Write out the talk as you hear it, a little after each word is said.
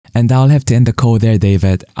And I'll have to end the call there,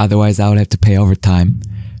 David. Otherwise, I'll have to pay overtime.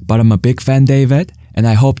 But I'm a big fan, David, and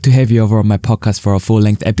I hope to have you over on my podcast for a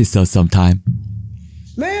full-length episode sometime.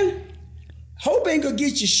 Man, hope ain't gonna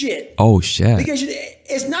get you shit. Oh, shit. Because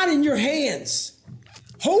it's not in your hands.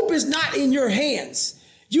 Hope is not in your hands.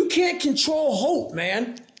 You can't control hope,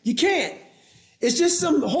 man. You can't. It's just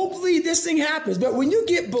hopefully this thing happens. But when you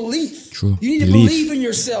get belief, True. You need to believe in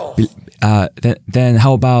yourself. Then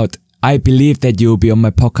how about, I believe that you'll be on my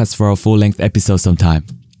podcast for a full-length episode sometime.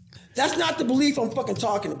 That's not the belief I'm fucking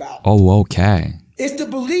talking about. Oh, okay. It's the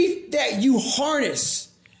belief that you harness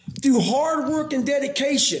through hard work and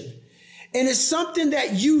dedication. And it's something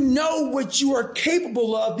that you know what you are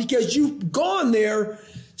capable of because you've gone there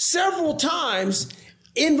several times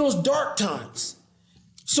in those dark times.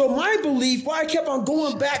 So my belief, why I kept on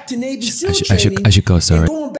going back to Navy SEAL training. I should go, sorry.